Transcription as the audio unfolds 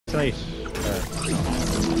tonight?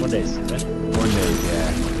 Mondays, is it? Mondays,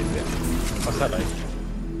 yeah. What's that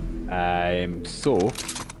like? So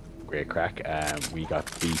great crack. We got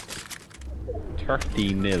beat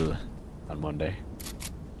 30-0 on Monday.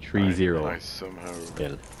 3-0. Nice somehow. Nil. Do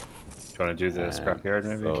you want to do the scrapyard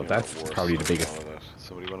maybe? So that's probably the biggest.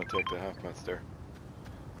 Somebody want to take the half mats there?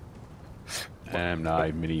 No, I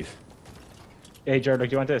have minis. Hey, Jared, do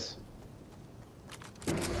you want this?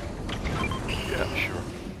 Yeah, sure.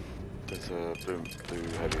 There's a blue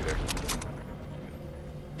heavy there.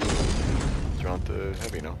 Do you want the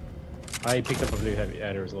heavy now? I picked up a blue heavy.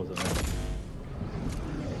 Yeah, there was loads of them.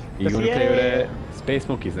 You want to play with Space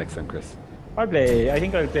Monkeys next time, Chris? I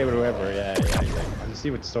think I'll play with whoever, yeah. I'll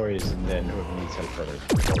see what the story is and then whoever needs help further.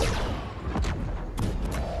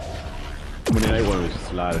 Monday night one was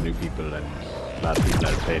just a lot of new people and a lot of people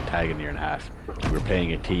that had played tag in a year and a half. We were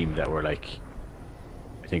playing a team that were like,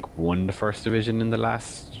 I think won the first division in the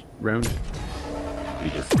last round. We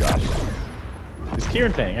just got... Is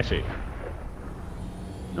Kieran playing, actually?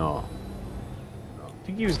 No. I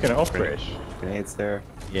think he was going to upgrade. Grenades there.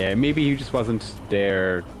 Yeah, maybe he just wasn't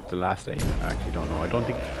there the last day. I actually don't know. I don't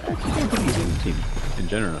think he's in the team in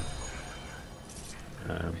general.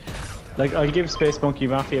 Like, I'll give Space Monkey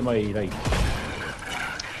Mafia my, like...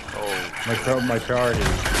 my priority.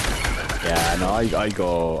 Yeah, no, I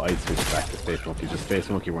switched back to Space Monkey. Just Space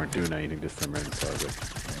Monkey weren't doing anything this time around, so I was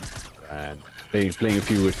like, playing a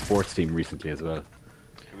few with sports team recently as well.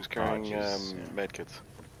 Who's carrying medkits?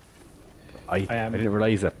 I didn't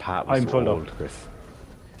realise that Pat was I'm so full old, up. Chris.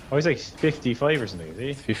 I was like 55 or something, is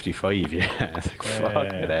he? 55, yeah. It's like,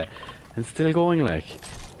 fuck it, and still going, like,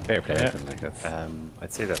 fair play, something like that.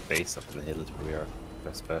 I'd say that base up in the hills where we are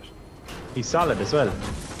best bet. He's solid as well.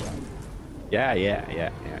 Yeah.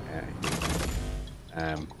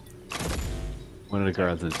 One of the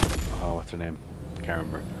girls is, what's her name? I can't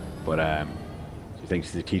remember. But she thinks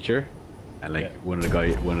she's a teacher, and like one of the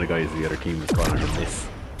guys of the other team was calling her Miss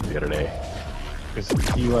the other day. Because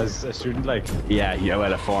he was a student, like. Yeah,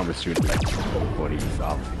 well, a former student, like, but he's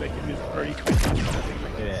obviously like in his early 20s, I think.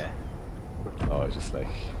 Like, Yeah. Oh, it's just like,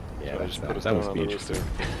 yeah, that must be interesting.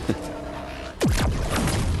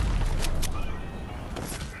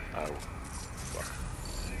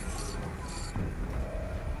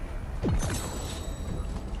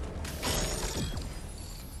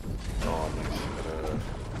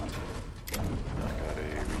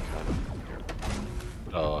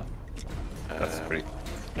 Oh, that's pretty.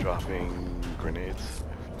 Dropping grenades.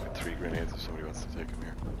 3 grenades if somebody wants to take them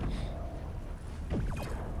here.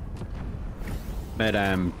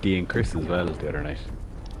 Met Dee and Chris as well the other night.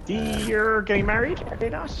 Dee, you're getting married, are they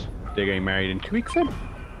not? They're getting married in 2 weeks then?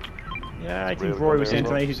 Yeah, I think Rory was saying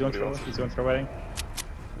tonight he's going for a wedding.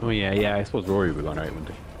 Oh yeah, I suppose Rory will go on right, wouldn't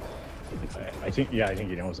he? I think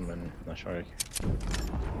he knows him, and I'm not sure. It's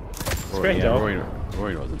Rory, great though.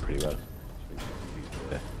 Rory knows him pretty well.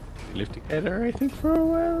 They lived together, I think, for a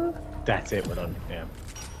while. That's it, we're done, yeah.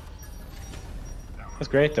 That's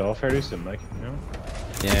great though, fair use to him, like, you know?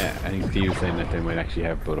 Yeah, I think Steve was saying that they might actually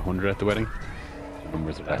have about 100 at the wedding. The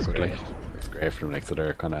numbers are that good, like. It's great for them, like, so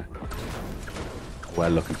they're kind of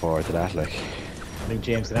well looking forward to that, like. I think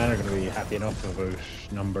James and Anne are going to be happy enough about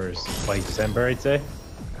numbers by December, I'd say.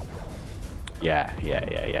 Yeah,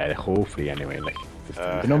 hopefully anyway, like.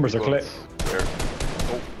 The numbers are clear. Sorry,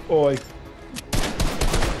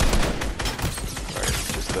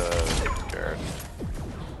 just guard.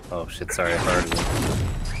 Oh shit, sorry, I heard it.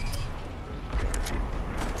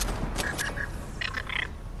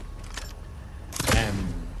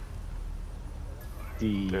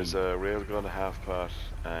 There's a railgun, a half pot,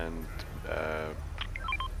 and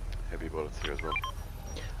heavy bullets here as well.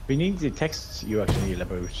 We need to text you actually, Neil,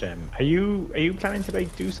 about are you planning to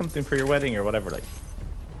like do something for your wedding or whatever,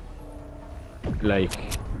 like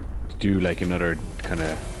do like another kind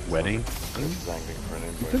of wedding? Angling for an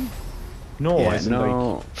invite. No, Yeah,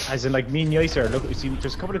 as in like me and Yoiser, look, see,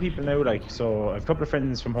 there's a couple of people now, like, so I have a couple of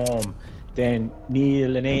friends from home, then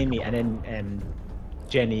Neil and Amy, and then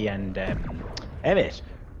Jenny and Emmett,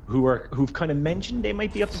 who've kind of mentioned they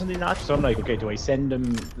might be up to something not. So I'm like, okay, do I send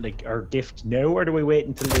them like our gift now, or do we wait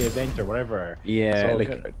until the event or whatever? Yeah, so,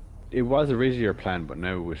 like it was originally our plan, but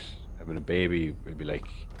now with having a baby, it'd be like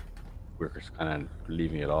we're just kind of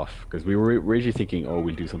leaving it off because we were originally thinking, oh,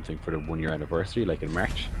 we'll do something for the 1 year anniversary, like in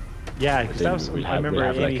March. Yeah, because that was. I remember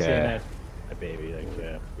Amy like saying that a baby, like,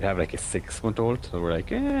 yeah. We have like a 6-month-old, so we're like,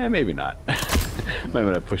 maybe not. Might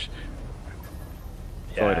want to push.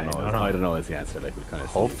 So I don't know. I don't know is the answer. Like we kind of.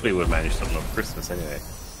 Hopefully we'll manage something up Christmas anyway.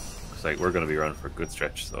 It's like we're going to be around for a good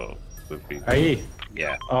stretch, so we'll be. Are you?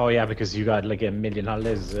 Yeah. Oh yeah, because you got like a million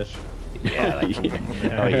holidays, is it? Yeah, like,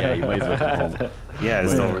 Oh yeah, you might as well come home. yeah, Might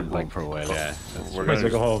there's as no well we're, come like home for a while. Yeah, that's we're Might as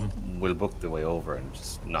gonna well go just, home. we'll book the way over and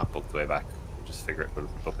just not book the way back. We'll just figure it. We'll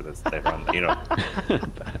book it as later on. You know.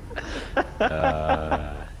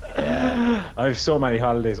 yeah. I have so many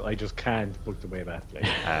holidays, I just can't book the way back. Like,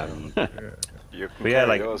 You can But yeah, carry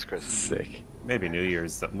like- those, Chris. Sick. Maybe New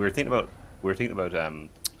Year's. We were thinking about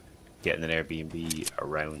getting an Airbnb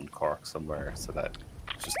around Cork somewhere, so that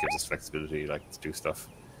just gives us flexibility, like to do stuff.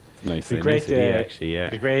 Nice. it'd be great nice idea, actually.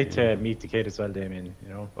 it'd be Yeah. great to meet the kid as well, Damien. You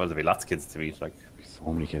know. Well, there'll be lots of kids to meet. Like,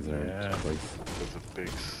 So many kids there. Yeah. Twice. There's a big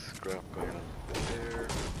scrap going on there.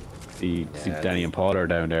 See Yeah, Danny they- and Paul are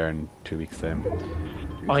down there in 2 weeks' time.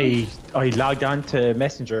 I logged on to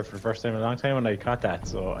Messenger for the first time in a long time and I caught that,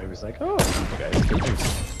 so I was like, oh, you guys.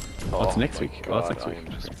 What's next my week? What's God, next I week? am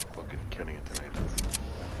just fucking killing it tonight.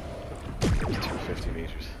 It's 250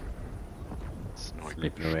 meters. Snipe.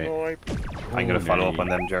 Slipping away. Snipe. I'm gonna follow up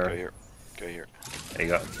nearly. on them, Go Jared. here. Go here. You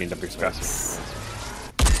got cleaned up your scraps.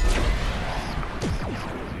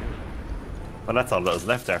 Well, that's all that was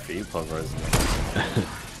left after you pulverized me.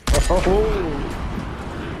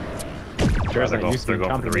 Jared's They're not going, used to they're being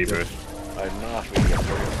going for the complimented. reboot. I'm not really up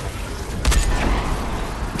there.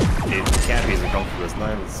 It can't be as uncomfortable as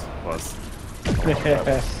Niles was.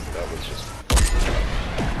 That was just.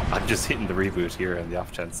 I'm just hitting the reboot here on the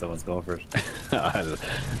off chance someone's going for it. I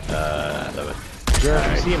love it.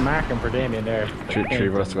 Jared, you see him marking for Damien there. Three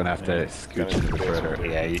of us are going to have to scooch in a bit further.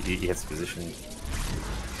 Yeah, he hits position.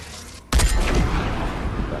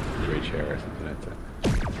 That's a great chair or something like that.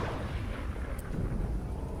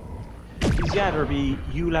 Yeah, there'll be,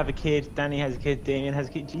 you'll have a kid, Danny has a kid, Damien has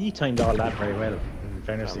a kid. You timed all that very well, in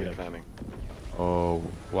fairness to you. Family Like. planning. Oh,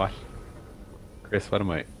 what? Chris, what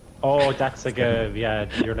am I? Oh, that's like a, yeah,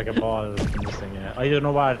 you're like a ball in this thing, yeah. I don't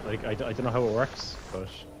know what, like, I don't know how it works, but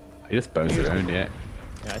I just bounce around, yeah.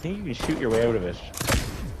 yeah, I think you can shoot your way out of it.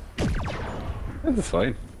 That's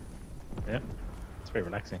fine. Yeah, it's very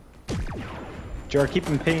relaxing. Jared, keep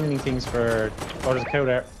on pinning things for, oh, there's a cow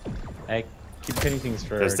there. Keep pinning things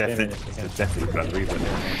for There's Damien definitely, if you can. there's definitely got a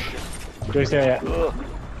reboot. Joyce there, yeah. Ugh.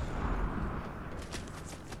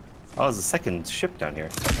 Oh, there's a second ship down here.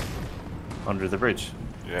 Under the bridge.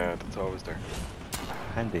 Yeah, that's always there.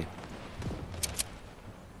 Handy.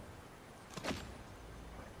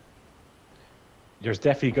 There's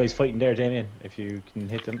definitely guys fighting there, Damien, if you can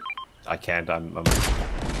hit them. I can't, my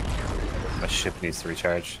ship needs to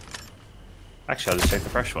recharge. Actually, I'll just take the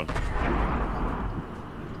fresh one.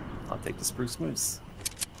 I'll take the spruce moose.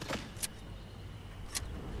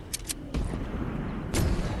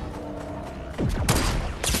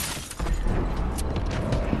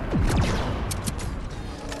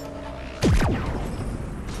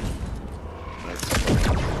 Nice.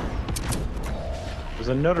 There's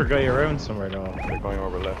another guy around somewhere though. They're going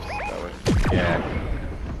over left that way. Yeah.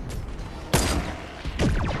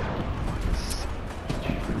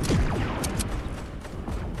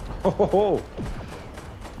 Ho ho ho!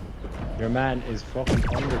 Your man is fucking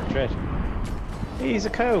under threat. He's a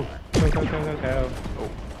cow! Cow. Oh.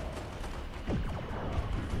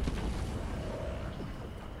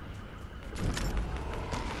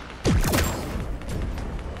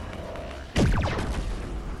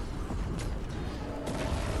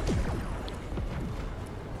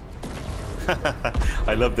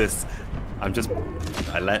 I love this.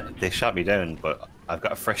 They shot me down, but I've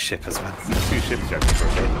got a fresh ship as well. Two ships here.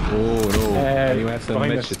 Oh no. Anyone have some behind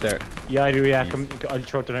med us. shit there? Yeah, I do, yeah. Come, I'll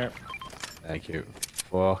throw it in there. Thank you.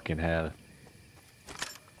 Fucking hell.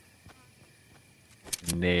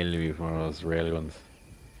 Nailed me with one of those rail guns.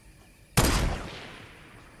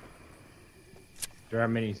 There are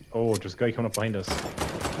many. Oh, there's a guy coming up behind us.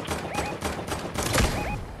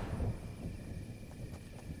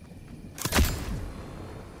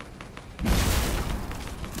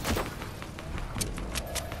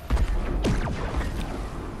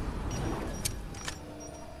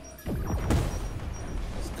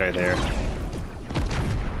 This guy there.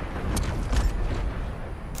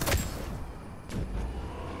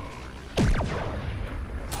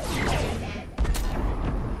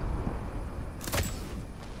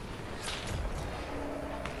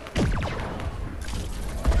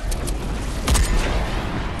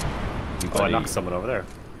 Oh, I knocked someone over there.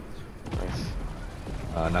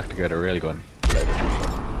 Nice. Knocked together a rail gun.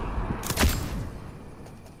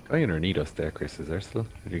 Guy underneath us there, Chris. Is there still?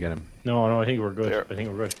 Did you get him? No, I think we're good. There. I think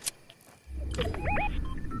we're good.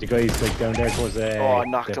 The guy's like down there towards the. Oh, I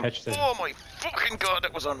knocked the him. patch station. Oh my fucking god,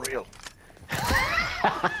 that was unreal.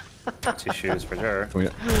 Tissues for sure. Come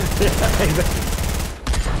here.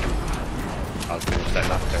 I'll finish that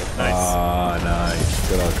knock there. Nice. Ah, nice.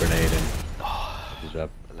 Good old grenade in. Good job.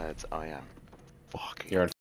 Lads, I am fucking You're on